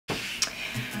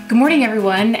Good morning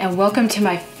everyone, and welcome to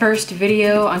my first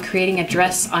video on creating a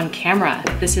dress on camera.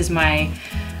 This is my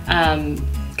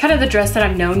kind of the dress that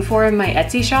I'm known for in my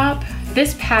Etsy shop.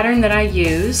 This pattern that I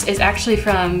use is actually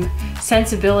from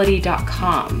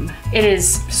sensibility.com. It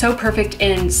is so perfect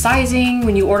in sizing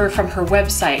when you order from her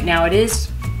website. Now it is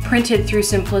printed through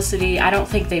Simplicity. I don't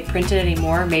think they print it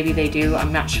anymore. Maybe they do,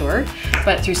 I'm not sure.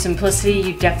 But through Simplicity,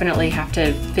 you definitely have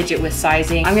to fidget with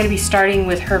sizing. I'm gonna be starting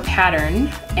with her pattern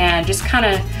and just kind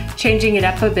of changing it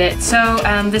up a bit. So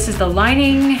this is the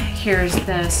lining, here's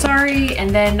the sari, and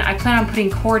then I plan on putting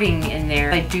cording in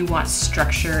there. I do want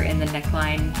structure in the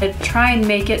neckline. I try and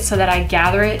make it so that I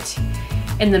gather it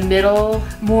in the middle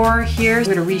more here. I'm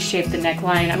gonna reshape the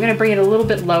neckline. I'm gonna bring it a little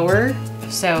bit lower.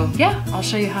 So yeah, I'll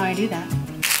show you how I do that.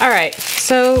 All right,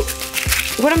 so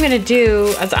what I'm gonna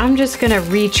do is I'm just gonna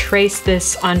retrace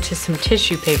this onto some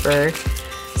tissue paper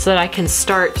so that I can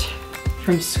start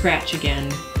from scratch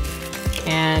again.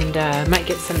 And I might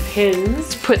get some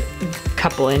pins, put a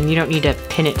couple in, you don't need to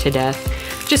pin it to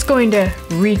death. Just going to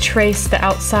retrace the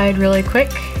outside really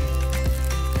quick.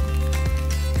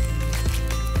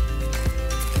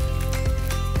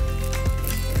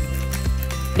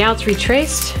 Now it's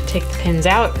retraced, take the pins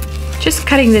out. Just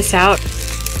cutting this out.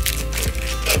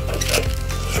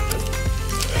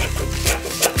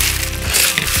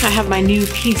 I have my new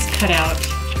piece cut out.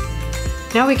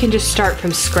 Now we can just start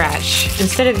from scratch.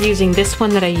 Instead of using this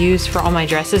one that I use for all my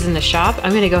dresses in the shop,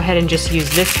 I'm gonna go ahead and just use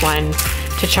this one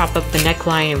to chop up the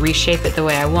neckline and reshape it the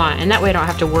way I want. And that way I don't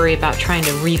have to worry about trying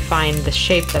to refine the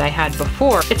shape that I had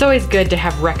before. It's always good to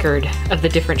have record of the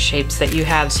different shapes that you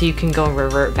have so you can go and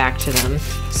revert back to them.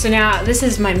 So now this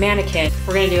is my mannequin.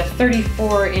 We're gonna do a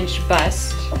 34-inch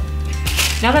bust.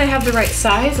 Now that I have the right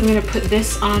size, I'm gonna put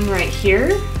this on right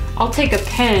here. I'll take a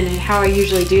pen, and how I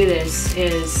usually do this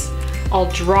is I'll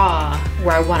draw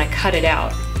where I want to cut it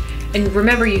out. And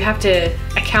remember, you have to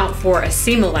account for a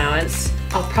seam allowance.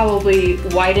 I'll probably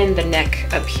widen the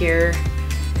neck up here,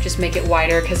 just make it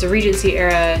wider, because the Regency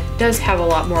era does have a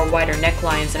lot more wider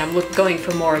necklines, and I'm going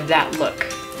for more of that look.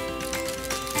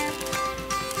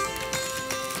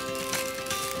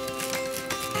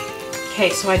 Okay,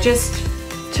 so I just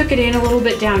took it in a little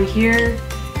bit down here,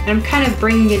 and I'm kind of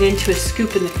bringing it into a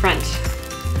scoop in the front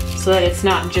so that it's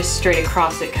not just straight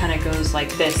across, it kind of goes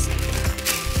like this.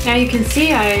 Now you can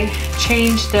see I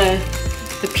changed the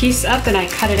piece up and I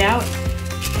cut it out,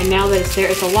 and now that it's there,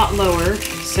 it's a lot lower,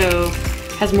 so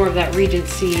it has more of that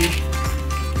Regency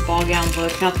ball gown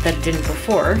look. Not that it didn't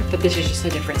before, but this is just a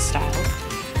different style.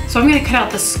 So I'm gonna cut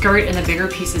out the skirt and the bigger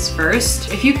pieces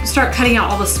first. If you start cutting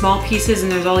out all the small pieces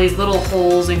and there's all these little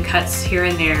holes and cuts here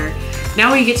and there,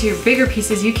 now when you get to your bigger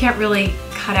pieces, you can't really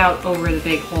cut out over the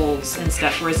big holes and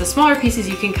stuff, whereas the smaller pieces,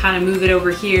 you can kind of move it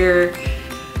over here.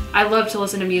 I love to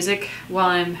listen to music while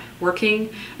I'm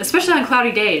working, especially on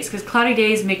cloudy days, because cloudy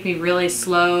days make me really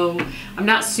slow. I'm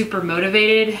not super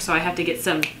motivated, so I have to get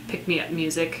some pick-me-up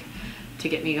music to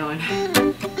get me going.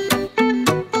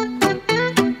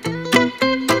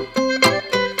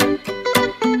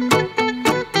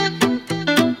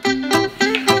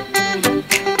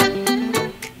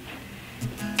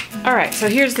 Alright, so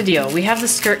here's the deal. We have the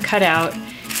skirt cut out,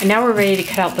 and now we're ready to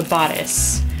cut out the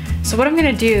bodice. So what I'm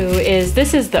gonna do is,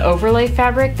 this is the overlay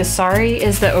fabric, the sari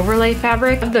is the overlay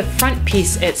fabric of the front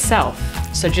piece itself.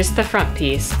 So just the front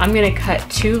piece. I'm gonna cut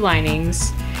 2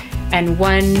 linings and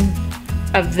 1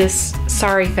 of this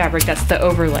sari fabric that's the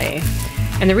overlay.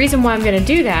 And the reason why I'm gonna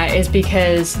do that is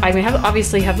because I'm gonna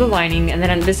obviously have the lining, and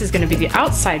then this is gonna be the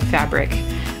outside fabric,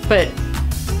 but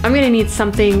I'm gonna need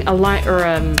something, a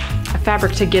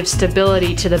fabric to give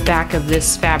stability to the back of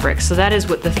this fabric. So that is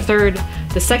what the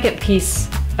second piece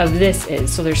of this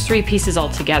is. So there's 3 pieces all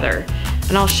together.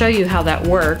 And I'll show you how that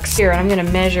works. Here, I'm gonna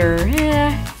measure,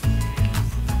 I'm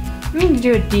gonna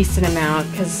do a decent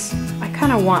amount because I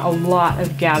kind of want a lot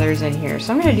of gathers in here.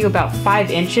 So I'm gonna do about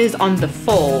 5 inches on the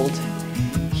fold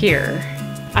here.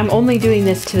 I'm only doing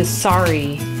this to the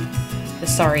sari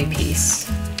piece.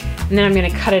 And then I'm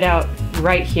gonna cut it out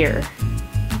right here.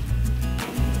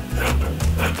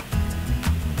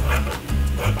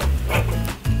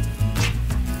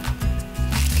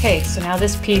 Okay, so now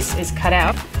this piece is cut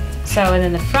out. So, and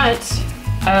then the front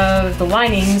of the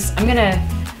linings,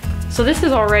 so this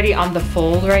is already on the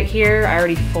fold right here. I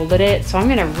already folded it, so I'm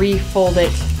gonna refold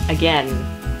it again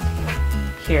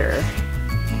here.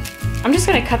 I'm just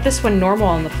gonna cut this one normal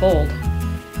on the fold.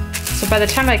 So by the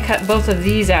time I cut both of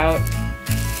these out,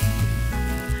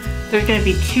 there's gonna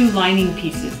be 2 lining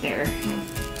pieces there.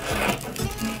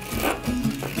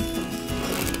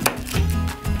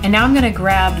 And now I'm gonna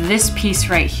grab this piece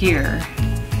right here.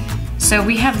 So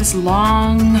we have this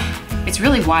long It's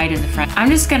really wide in the front. I'm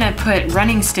just gonna put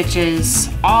running stitches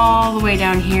all the way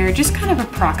down here, just kind of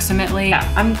approximately.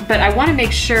 Yeah, but I wanna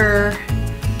make sure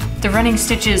the running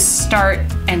stitches start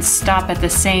and stop at the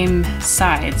same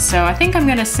side. So I think I'm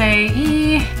gonna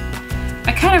say,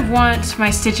 I kind of want my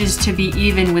stitches to be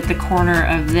even with the corner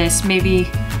of this, maybe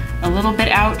a little bit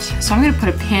out. So I'm gonna put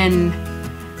a pin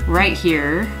right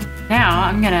here. Now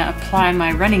I'm gonna apply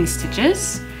my running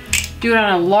stitches. Do it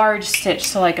on a large stitch,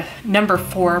 so like a number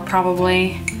 4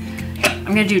 probably. I'm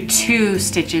gonna do 2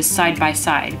 stitches side by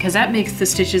side because that makes the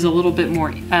stitches a little bit more,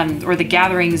 or the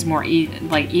gatherings more even.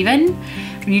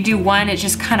 When you do 1, it's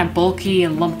just kind of bulky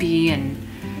and lumpy and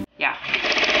yeah.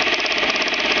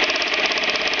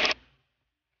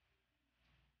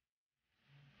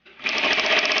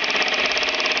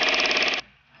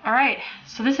 All right,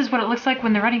 so this is what it looks like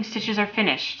when the running stitches are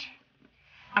finished.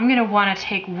 I'm gonna wanna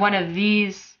take one of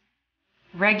these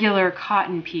regular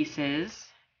cotton pieces,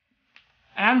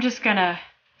 and I'm just gonna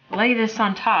lay this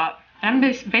on top. And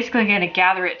I'm basically gonna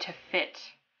gather it to fit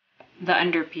the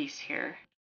underpiece here.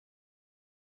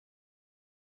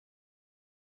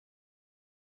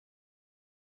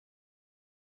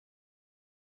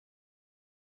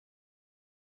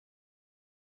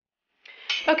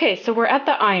 Okay, so we're at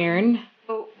the iron.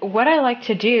 So what I like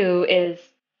to do is,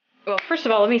 well, first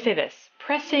of all, let me say this.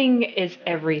 Pressing is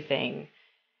everything.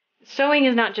 Sewing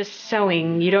is not just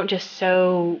sewing. You don't just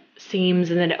sew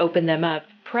seams and then open them up.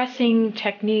 Pressing,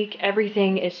 technique,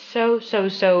 everything is so, so,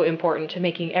 so important to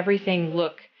making everything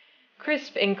look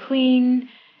crisp and clean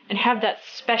and have that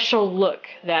special look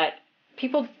that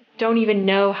people don't even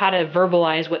know how to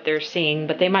verbalize what they're seeing,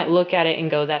 but they might look at it and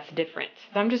go, that's different.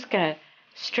 So I'm just gonna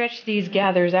stretch these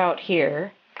gathers out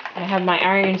here. I have my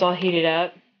irons all heated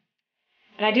up.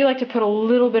 And I do like to put a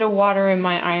little bit of water in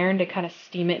my iron to kind of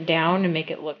steam it down and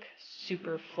make it look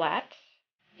super flat.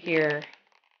 Here,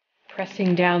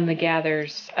 pressing down the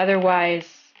gathers. Otherwise,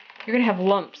 you're gonna have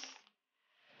lumps.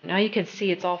 Now you can see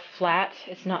it's all flat.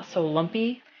 It's not so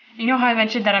lumpy. You know how I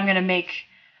mentioned that I'm gonna make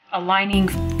a lining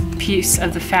piece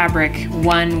of the fabric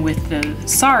one with the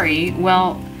sari?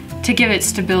 Well, to give it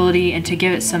stability and to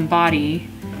give it some body.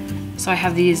 So I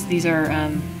have these are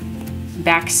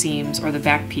back seams, or the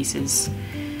back pieces.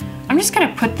 I'm just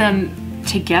gonna put them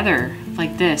together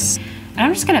like this. And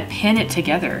I'm just gonna pin it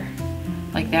together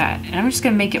like that. And I'm just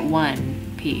gonna make it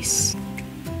one piece.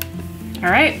 All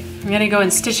right, I'm gonna go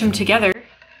and stitch them together.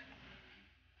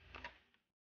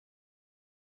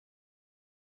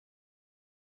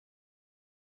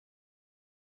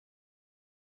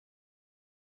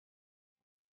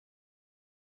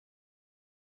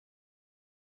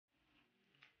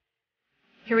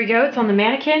 Here we go, it's on the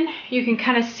mannequin. You can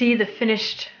kind of see the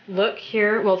finished look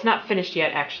here. Well, it's not finished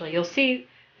yet, actually. You'll see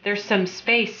there's some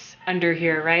space under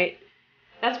here, right?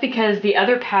 That's because the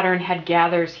other pattern had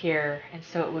gathers here, and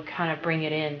so it would kind of bring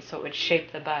it in, so it would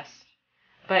shape the bust.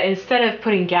 But instead of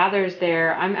putting gathers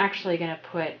there, I'm actually gonna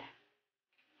put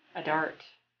a dart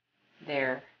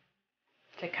there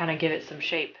to kind of give it some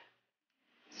shape.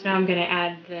 So now I'm gonna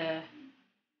add the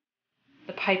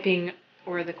piping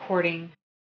or the cording.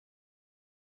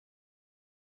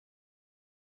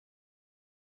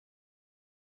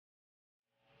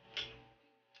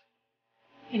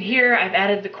 And here I've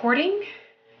added the cording,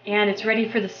 and it's ready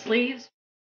for the sleeves.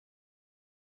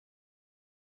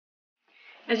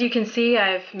 As you can see,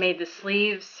 I've made the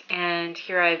sleeves, and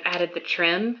here I've added the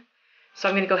trim. So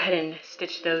I'm going to go ahead and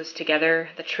stitch those together,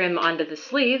 the trim onto the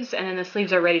sleeves, and then the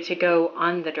sleeves are ready to go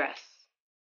on the dress.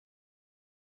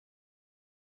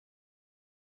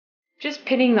 Just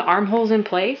pinning the armholes in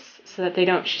place so that they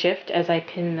don't shift as I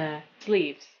pin the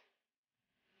sleeves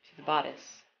to the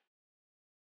bodice.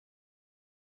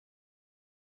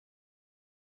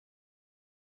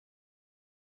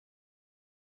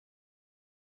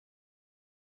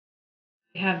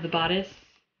 We have the bodice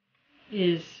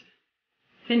is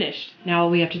finished. Now all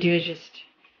we have to do is just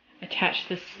attach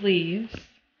the sleeves.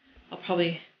 I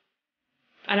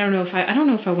don't know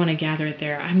if I want to gather it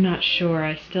there. I'm not sure.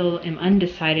 I still am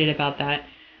undecided about that.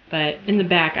 But in the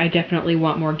back, I definitely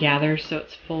want more gathers, so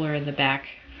it's fuller in the back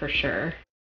for sure.